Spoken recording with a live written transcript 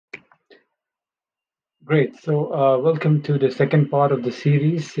Great. So, welcome to the second part of the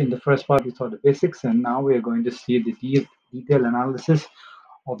series. In the first part, we saw the basics, and now we are going to see the detailed analysis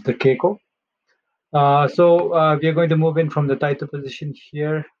of the Keiko. We are going to move in from the Taito position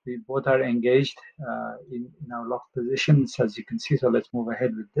here. We both are engaged in our locked positions, as you can see. So, let's move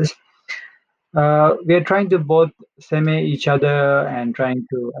ahead with this. We are trying to both seme each other and trying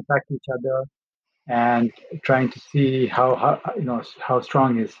to attack each other and trying to see how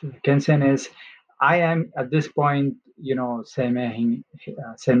strong his Kensen is. I am at this point, sending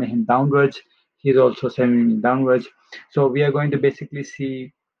him downwards. He's also sending me downwards. So we are going to basically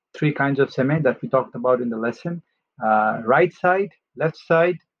see three kinds of seme that we talked about in the lesson: right side, left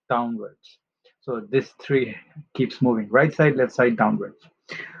side, downwards. So this three keeps moving: right side, left side, downwards.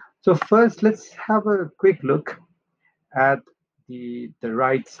 So first, let's have a quick look at the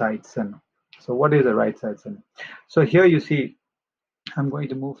right side center. So what is the right side center? So here you see, I'm going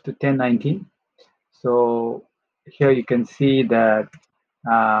to move to 1019. So here you can see that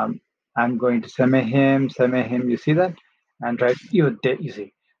I'm going to seme him. You see that? And right, you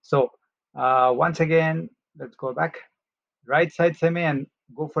see. So once again, let's go back. Right side seme and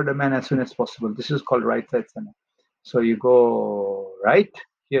go for the man as soon as possible. This is called right side seme. So you go right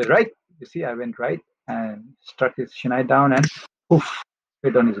here, right. You see, I went right and struck his shinai down and poof,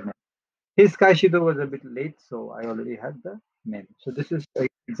 hit on his man. His Kaishido was a bit late, so I already had the men. So this is an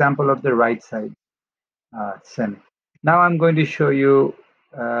example of the right side semi. Now I'm going to show you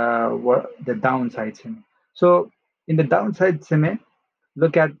what the downside semi. So in the downside semi,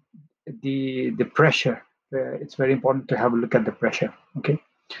 look at the pressure. It's very important to have a look at the pressure. Okay.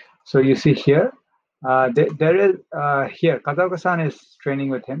 So you see here, there is here Kataoka-san is training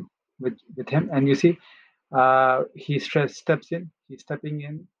with him, and you see he steps in, he's stepping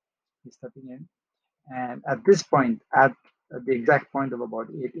in, and at this point, at the exact point of about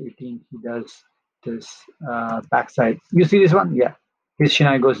 818, he does this backside. You see this one? Yeah. His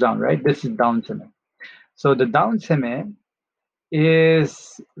shinai goes down, right? This is down seme. So the down seme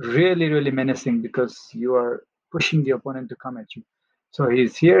is really, really menacing because you are pushing the opponent to come at you. So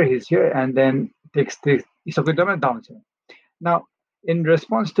he's here, and then takes Isokudome down seme. Now, in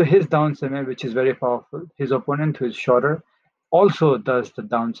response to his down seme, which is very powerful, his opponent, who is shorter, also does the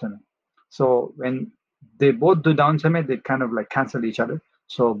down seme. So when they both do down seme, they kind of like cancel each other.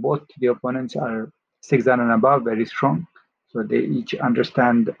 So both the opponents are 6 dan and above, very strong. So they each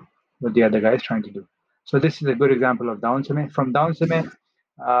understand what the other guy is trying to do. So this is a good example of down seme. From down seme,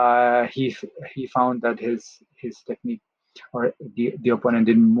 he found that his technique or the opponent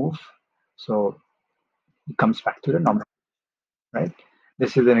didn't move, so he comes back to the normal, right?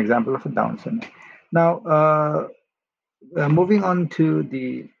 This is an example of a down semi. Now, moving on to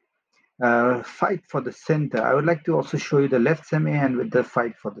the fight for the center, I would like to also show you the left semi and with the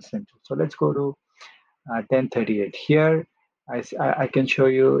fight for the center. So let's go to 1038. Here, I can show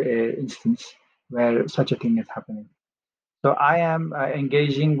you an instance where such a thing is happening. So I am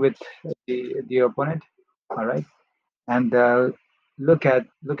engaging with the opponent, all right, and look at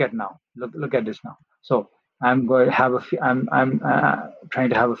now. Look at this now. So I'm going to have I'm trying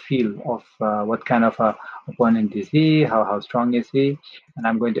to have a feel of what kind of a opponent is he, how strong is he, and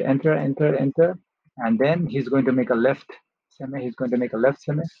I'm going to enter, and then he's going to make a left semi. He's going to make a left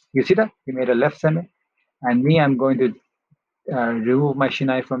semi. You see that he made a left semi, and me, I'm going to remove my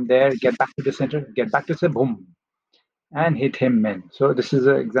shinai from there, get back to the center, get back to the boom, and hit him men. So this is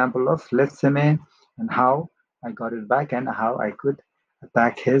an example of left seme and how I got it back and how I could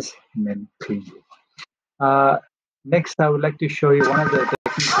attack his men cleanly. Uh, Next, I would like to show you one of the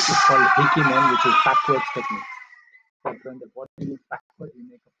techniques which is called hiki men, which is backwards technique. So when the body is backward, you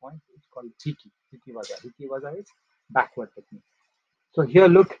make a point. It's called hiki waza. Hiki waza is backward technique. So here,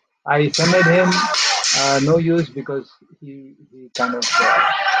 look, I summoned him. No use because he kind of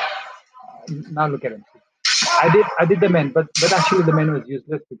now look at him. I did the men, but actually the men was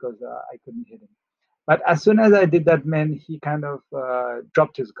useless because I couldn't hit him. But as soon as I did that man, he kind of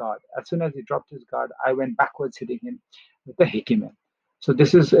dropped his guard. As soon as he dropped his guard, I went backwards hitting him with the Hikiman. So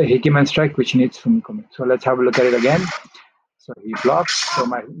this is a Hikiman strike which needs Fumikomi. So let's have a look at it again. So he blocked. So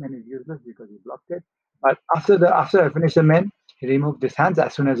my man is useless because he blocked it. But after I finish the man, he removed his hands.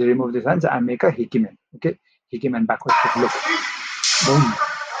 As soon as he removed his hands, I make a Hikiman. Okay, Hikiman backwards. Look, boom.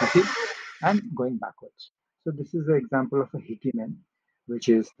 You see, and going backwards. So this is an example of a Hikiman, which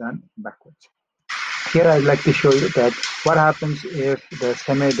is done backwards. Here I'd like to show you that what happens if the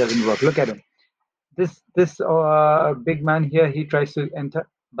semi doesn't work. Look at him. This big man here, he tries to enter,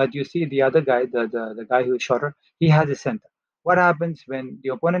 but you see the other guy, the guy who is shorter, he has a center. What happens when the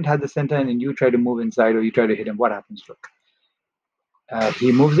opponent has the center and then you try to move inside or you try to hit him? What happens? Look,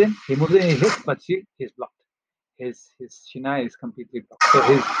 He moves in, he hits, but see, he's blocked. His shinai is completely blocked. So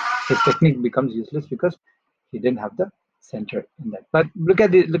his technique becomes useless because he didn't have the center in that. But look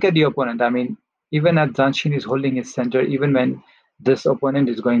at the opponent. I mean, even as Zanshin is holding his center, even when this opponent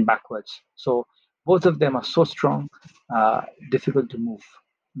is going backwards. So both of them are so strong, difficult to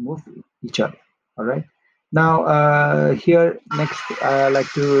move each other. All right. Now here next, I like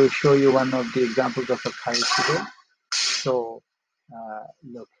to show you one of the examples of a Kaishido. So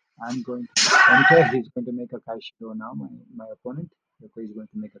look, I'm going to enter. He's going to make a Kaishido now. My opponent. Keiko is going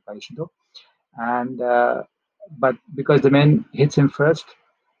to make a Kaishido, and but because the man hits him first,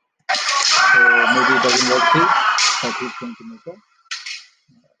 so maybe it doesn't work here. But he's going to make a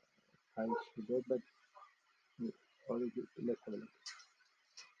Kaishido. But let's have a look.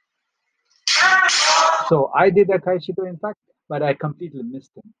 So I did a Kaishido, in fact, but I completely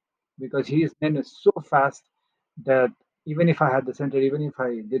missed him because his men is so fast that even if I had the center, even if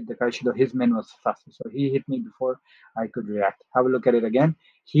I did the Kaishido, his men was faster. So he hit me before I could react. Have a look at it again.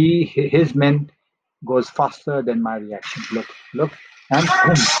 His men goes faster than my reaction. Look, and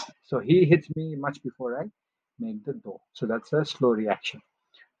boom. So he hits me much before I make the do. So that's a slow reaction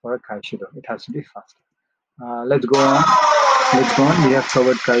for a Kaishido. It has to be faster. Let's go on. Let's go on. We have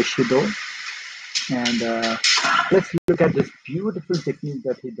covered Kaishido. And let's look at this beautiful technique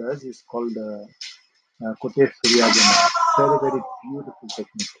that he does. It's called Kote Suryagama. Very, very beautiful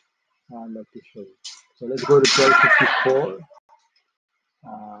technique. I'd like to show you. So let's go to 1254.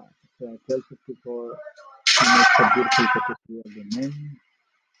 1254. He makes a beautiful Kote Suryagama.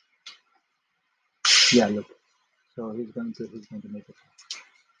 Yeah, look. So he's going to make it.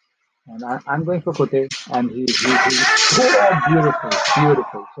 And I'm going for Kote, and he's so beautiful.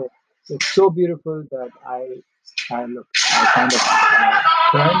 So it's so beautiful that I look, I kind of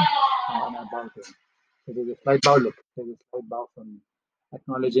turn and I bow to him. So there's a slight bow. Look, there's a slight bow from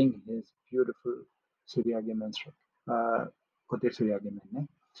acknowledging his beautiful Suryagemen stroke, Kote Suryagemen.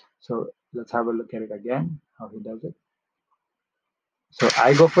 So let's have a look at it again, how he does it. So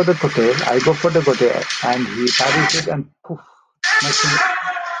I go for the Kote, and he parries it and poof, nothing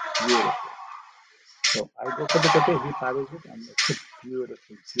beautiful. So I go for the Kote, he parries it and makes it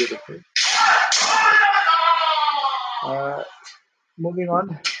beautiful. Moving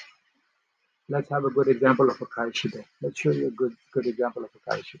on, let's have a good example of a Kaishido. Let's show you a good example of a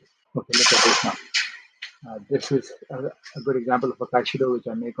Kaishido. Okay, look at this now. This is a good example of a Kaishido which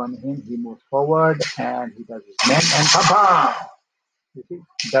I make on him. He moves forward and he does his men and pam. You see,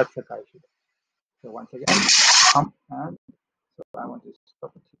 that's a Kaishido. So once again, and so I want to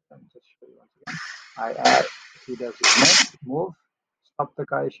stop it and just show you once again. I add, he does his men, move, stop the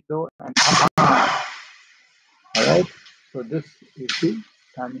Kaishido and pam. All right. So this is the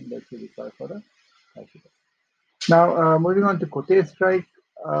timing that you require for the Kaishido. Now, moving on to Kote strike.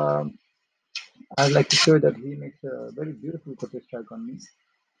 I'd like to show you that he makes a very beautiful Kote strike on me.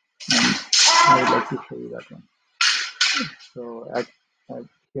 And I would like to show you that one. So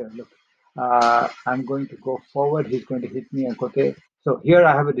here, look. I'm going to go forward. He's going to hit me a Kote. So here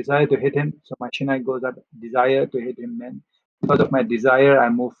I have a desire to hit him. So my shinai goes up, desire to hit him. Then because of my desire, I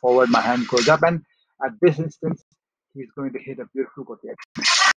move forward. My hand goes up. And at this instance, he's going to hit a beautiful Kote.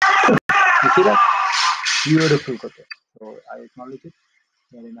 You see that? Beautiful Kote. So I acknowledge it.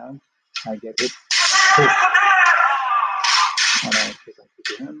 Very nice. I get hit. Oh. And I say thank you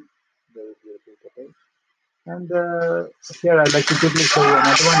to him. Very beautiful Kote. And here I'd like to quickly show you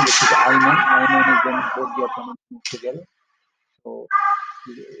another one, which is Aug1. Aug1 is when both the opponents move together. So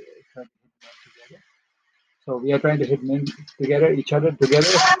we try to hit men together. So we are trying to hit men together, each other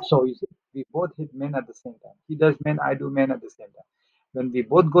together. So you see, we both hit men at the same time. He does men, I do men at the same time. When we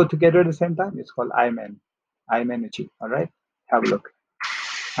both go together at the same time, it's called Aimen. Aimenuchi. All right? Have a look.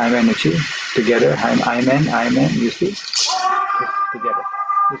 Aimenuchi. Together. Aimen. You see? It's together.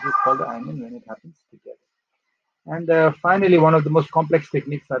 This is called the Aimen when it happens together. And finally, one of the most complex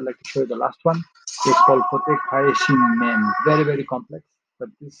techniques I'd like to show you, the last one, is called Kote Kaeshin Men. Very, very complex. But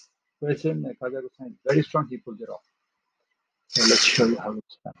this person, Kazakhstan, is very strong. He pulls it off. So let's show you how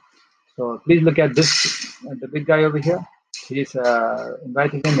it's done. So please look at this, the big guy over here. He's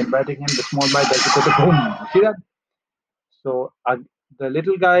inviting him. The small guy does the Kote boom. You see that? So the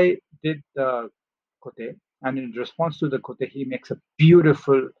little guy did the Kote, and in response to the Kote, he makes a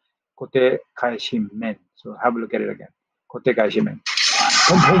beautiful Kote Kaeshi Men. So have a look at it again. Kote Kaeshi Men.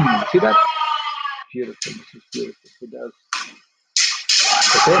 Boom, boom. See that? Beautiful. This is beautiful. He does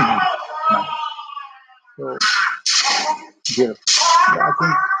Kote Men. Nice. So beautiful. Yeah, I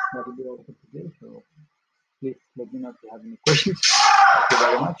think that will be all for today. So please let me know if you have any questions. Thank you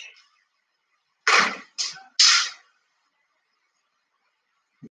very much.